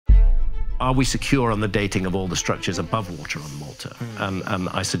Are we secure on the dating of all the structures above water on Malta? And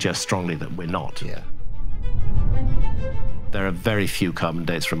I suggest strongly that we're not. Yeah. There are very few carbon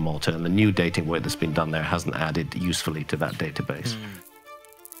dates from Malta, and the new dating work that's been done there hasn't added usefully to that database.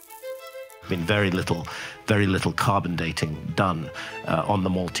 Been very little carbon dating done on the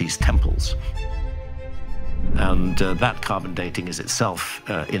Maltese temples. And that carbon dating is itself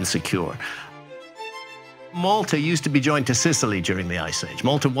insecure. Malta used to be joined to Sicily during the Ice Age.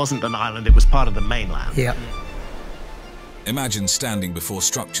 Malta wasn't an island, it was part of the mainland. Yeah. Imagine standing before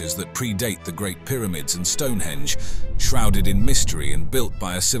structures that predate the Great Pyramids and Stonehenge, shrouded in mystery and built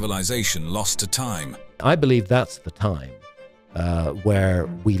by a civilization lost to time. I believe that's the time where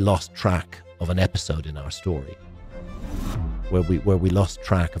we lost track of an episode in our story, where we lost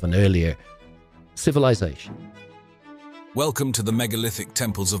track of an earlier civilization. Welcome to the megalithic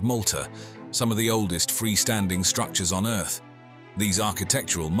temples of Malta, some of the oldest freestanding structures on Earth. These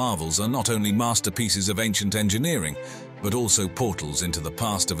architectural marvels are not only masterpieces of ancient engineering, but also portals into the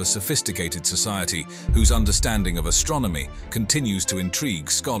past of a sophisticated society whose understanding of astronomy continues to intrigue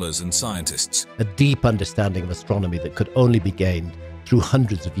scholars and scientists. A deep understanding of astronomy that could only be gained through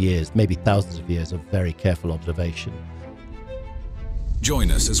hundreds of years, maybe thousands of years of very careful observation.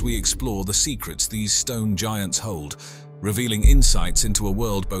 Join us as we explore the secrets these stone giants hold, revealing insights into a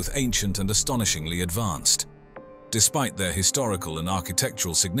world both ancient and astonishingly advanced. Despite their historical and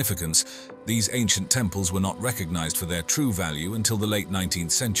architectural significance, these ancient temples were not recognized for their true value until the late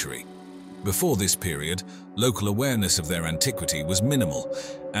 19th century. Before this period, local awareness of their antiquity was minimal,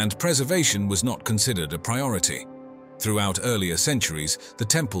 and preservation was not considered a priority. Throughout earlier centuries, the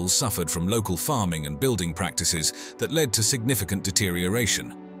temples suffered from local farming and building practices that led to significant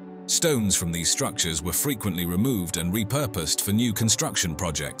deterioration. Stones from these structures were frequently removed and repurposed for new construction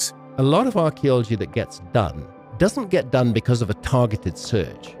projects. A lot of archaeology that gets done doesn't get done because of a targeted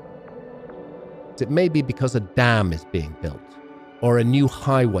search. It may be because a dam is being built or a new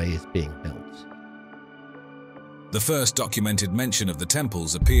highway is being built. The first documented mention of the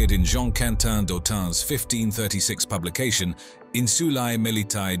temples appeared in Jean-Quentin d'Autun's 1536 publication Insulae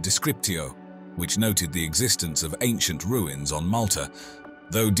Militae Descriptio, which noted the existence of ancient ruins on Malta,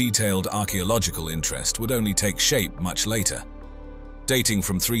 though detailed archaeological interest would only take shape much later. Dating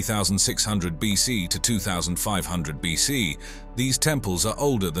from 3600 BC to 2500 BC, these temples are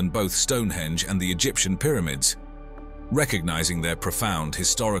older than both Stonehenge and the Egyptian pyramids. Recognizing their profound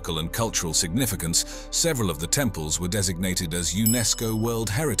historical and cultural significance, several of the temples were designated as UNESCO World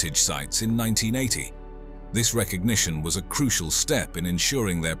Heritage Sites in 1980. This recognition was a crucial step in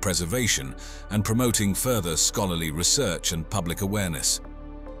ensuring their preservation and promoting further scholarly research and public awareness.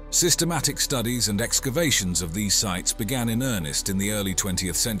 Systematic studies and excavations of these sites began in earnest in the early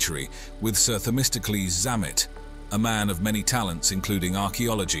 20th century with Sir Themistocles Zamet, a man of many talents including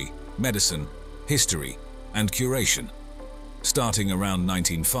archaeology, medicine, history, and curation. Starting around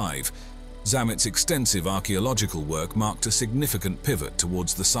 1905, Zamet's extensive archaeological work marked a significant pivot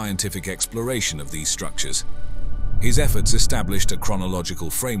towards the scientific exploration of these structures. His efforts established a chronological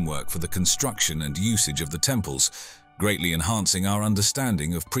framework for the construction and usage of the temples, greatly enhancing our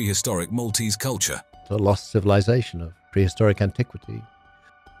understanding of prehistoric Maltese culture. A lost civilization of prehistoric antiquity.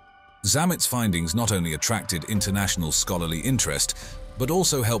 Zamet's findings not only attracted international scholarly interest, but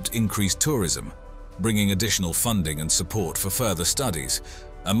also helped increase tourism, bringing additional funding and support for further studies.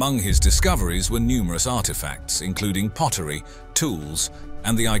 Among his discoveries were numerous artifacts, including pottery, tools,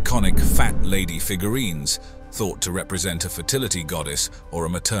 and the iconic Fat Lady figurines, thought to represent a fertility goddess or a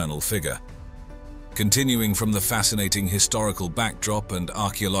maternal figure. Continuing from the fascinating historical backdrop and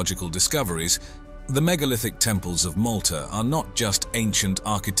archaeological discoveries, the megalithic temples of Malta are not just ancient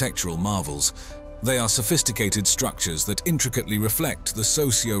architectural marvels. They are sophisticated structures that intricately reflect the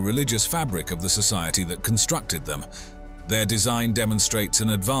socio-religious fabric of the society that constructed them. Their design demonstrates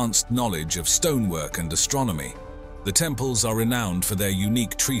an advanced knowledge of stonework and astronomy. The temples are renowned for their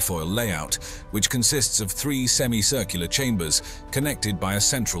unique trefoil layout, which consists of 3 semicircular chambers connected by a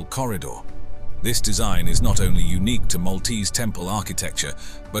central corridor. This design is not only unique to Maltese temple architecture,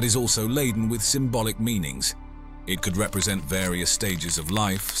 but is also laden with symbolic meanings. It could represent various stages of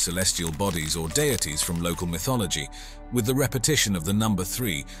life, celestial bodies, or deities from local mythology, with the repetition of the number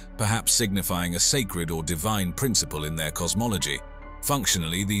 3 perhaps signifying a sacred or divine principle in their cosmology.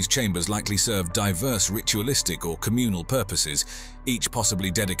 Functionally, these chambers likely serve diverse ritualistic or communal purposes, each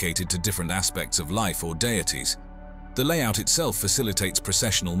possibly dedicated to different aspects of life or deities. The layout itself facilitates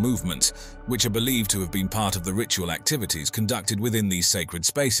processional movements, which are believed to have been part of the ritual activities conducted within these sacred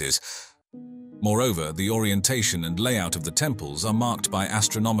spaces. Moreover, the orientation and layout of the temples are marked by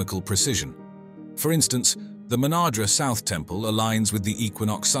astronomical precision. For instance, the Manadra South Temple aligns with the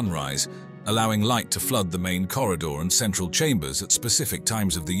equinox sunrise, allowing light to flood the main corridor and central chambers at specific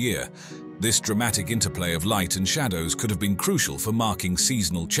times of the year. This dramatic interplay of light and shadows could have been crucial for marking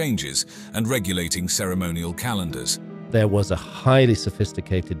seasonal changes and regulating ceremonial calendars. There was a highly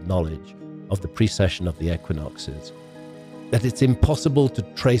sophisticated knowledge of the precession of the equinoxes, that it's impossible to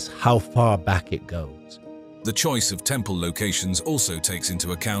trace how far back it goes. The choice of temple locations also takes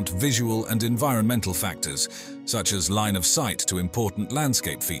into account visual and environmental factors, such as line of sight to important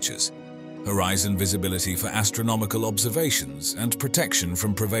landscape features, horizon visibility for astronomical observations, and protection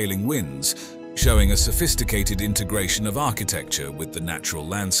from prevailing winds, showing a sophisticated integration of architecture with the natural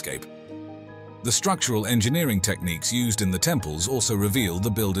landscape. The structural engineering techniques used in the temples also reveal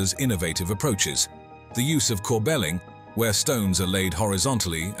the builders' innovative approaches. The use of corbelling, where stones are laid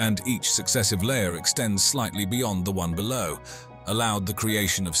horizontally and each successive layer extends slightly beyond the one below, allowed the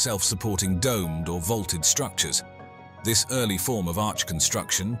creation of self-supporting domed or vaulted structures. This early form of arch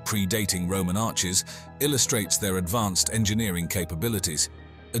construction, predating Roman arches, illustrates their advanced engineering capabilities.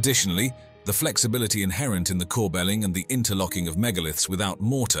 Additionally, the flexibility inherent in the corbelling and the interlocking of megaliths without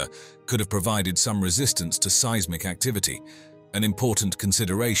mortar could have provided some resistance to seismic activity, an important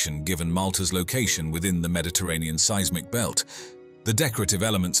consideration given Malta's location within the Mediterranean seismic belt. The decorative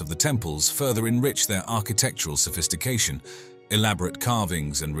elements of the temples further enrich their architectural sophistication. Elaborate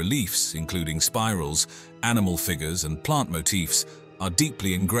carvings and reliefs, including spirals, animal figures, and plant motifs, are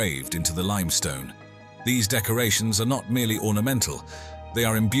deeply engraved into the limestone. These decorations are not merely ornamental, they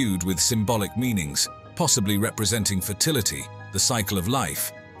are imbued with symbolic meanings, possibly representing fertility, the cycle of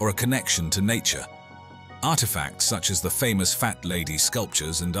life, or a connection to nature. Artifacts such as the famous Fat Lady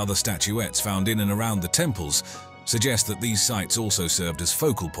sculptures and other statuettes found in and around the temples suggest that these sites also served as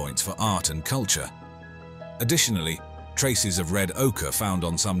focal points for art and culture. Additionally, traces of red ochre found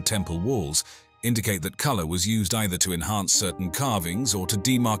on some temple walls indicate that color was used either to enhance certain carvings or to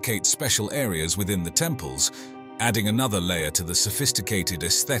demarcate special areas within the temples, adding another layer to the sophisticated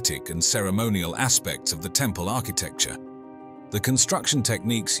aesthetic and ceremonial aspects of the temple architecture. The construction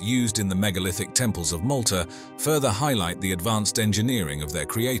techniques used in the megalithic temples of Malta further highlight the advanced engineering of their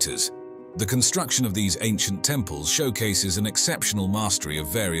creators. The construction of these ancient temples showcases an exceptional mastery of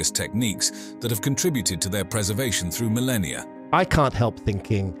various techniques that have contributed to their preservation through millennia. I can't help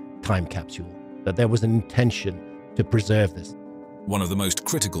thinking time capsule, that there was an intention to preserve this. One of the most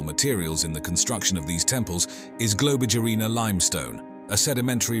critical materials in the construction of these temples is Globigerina limestone, a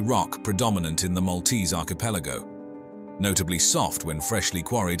sedimentary rock predominant in the Maltese archipelago. Notably soft when freshly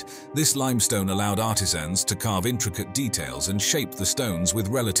quarried, this limestone allowed artisans to carve intricate details and shape the stones with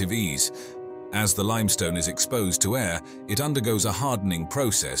relative ease. As the limestone is exposed to air, it undergoes a hardening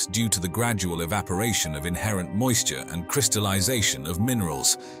process due to the gradual evaporation of inherent moisture and crystallization of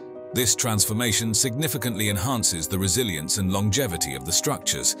minerals. This transformation significantly enhances the resilience and longevity of the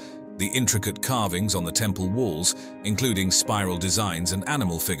structures. The intricate carvings on the temple walls, including spiral designs and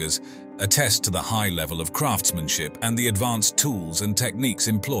animal figures, attest to the high level of craftsmanship and the advanced tools and techniques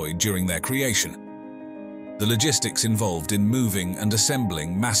employed during their creation. The logistics involved in moving and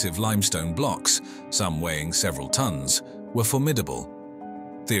assembling massive limestone blocks, some weighing several tons, were formidable.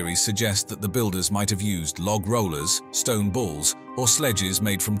 Theories suggest that the builders might have used log rollers, stone balls, or sledges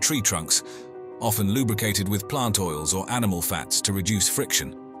made from tree trunks, often lubricated with plant oils or animal fats to reduce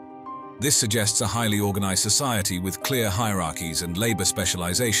friction. This suggests a highly organized society with clear hierarchies and labor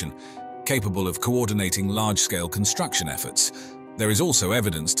specialization, capable of coordinating large-scale construction efforts. There is also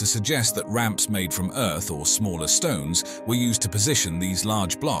evidence to suggest that ramps made from earth or smaller stones were used to position these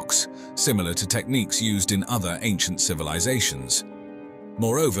large blocks, similar to techniques used in other ancient civilizations.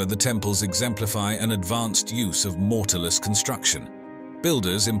 Moreover, the temples exemplify an advanced use of mortarless construction.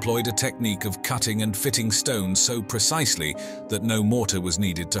 Builders employed a technique of cutting and fitting stones so precisely that no mortar was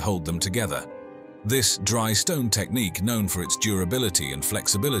needed to hold them together. This dry stone technique, known for its durability and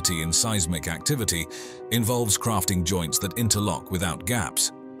flexibility in seismic activity, involves crafting joints that interlock without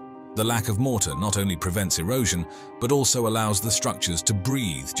gaps. The lack of mortar not only prevents erosion, but also allows the structures to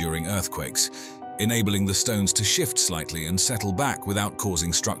breathe during earthquakes, enabling the stones to shift slightly and settle back without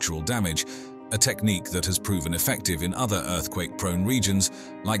causing structural damage, a technique that has proven effective in other earthquake-prone regions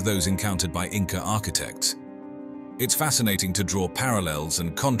like those encountered by Inca architects. It's fascinating to draw parallels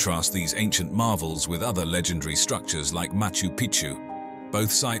and contrast these ancient marvels with other legendary structures like Machu Picchu.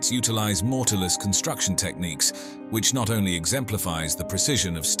 Both sites utilize mortarless construction techniques, which not only exemplifies the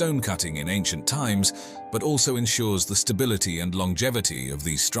precision of stone cutting in ancient times, but also ensures the stability and longevity of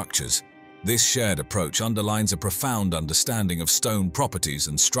these structures. This shared approach underlines a profound understanding of stone properties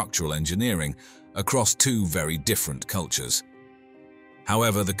and structural engineering across two very different cultures.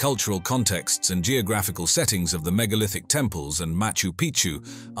 However, the cultural contexts and geographical settings of the megalithic temples and Machu Picchu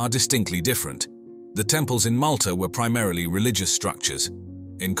are distinctly different. The temples in Malta were primarily religious structures.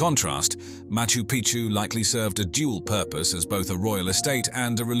 In contrast, Machu Picchu likely served a dual purpose as both a royal estate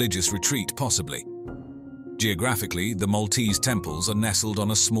and a religious retreat, possibly. Geographically, the Maltese temples are nestled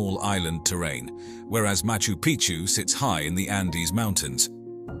on a small island terrain, whereas Machu Picchu sits high in the Andes Mountains.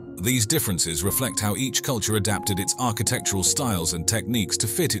 These differences reflect how each culture adapted its architectural styles and techniques to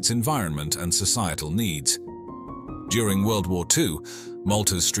fit its environment and societal needs. During World War II,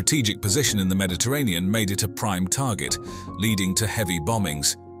 Malta's strategic position in the Mediterranean made it a prime target, leading to heavy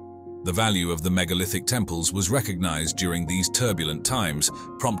bombings. The value of the megalithic temples was recognized during these turbulent times,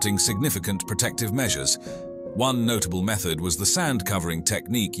 prompting significant protective measures. One notable method was the sand covering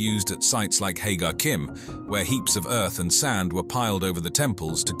technique used at sites like Hagar Kim, where heaps of earth and sand were piled over the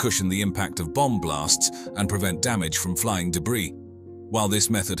temples to cushion the impact of bomb blasts and prevent damage from flying debris. While this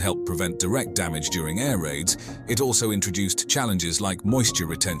method helped prevent direct damage during air raids, it also introduced challenges like moisture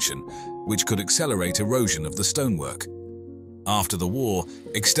retention, which could accelerate erosion of the stonework. After the war,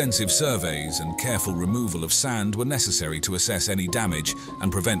 extensive surveys and careful removal of sand were necessary to assess any damage and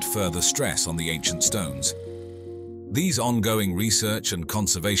prevent further stress on the ancient stones. These ongoing research and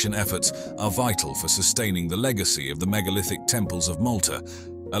conservation efforts are vital for sustaining the legacy of the megalithic temples of Malta,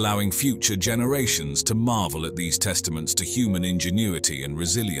 allowing future generations to marvel at these testaments to human ingenuity and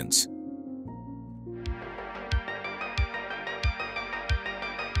resilience.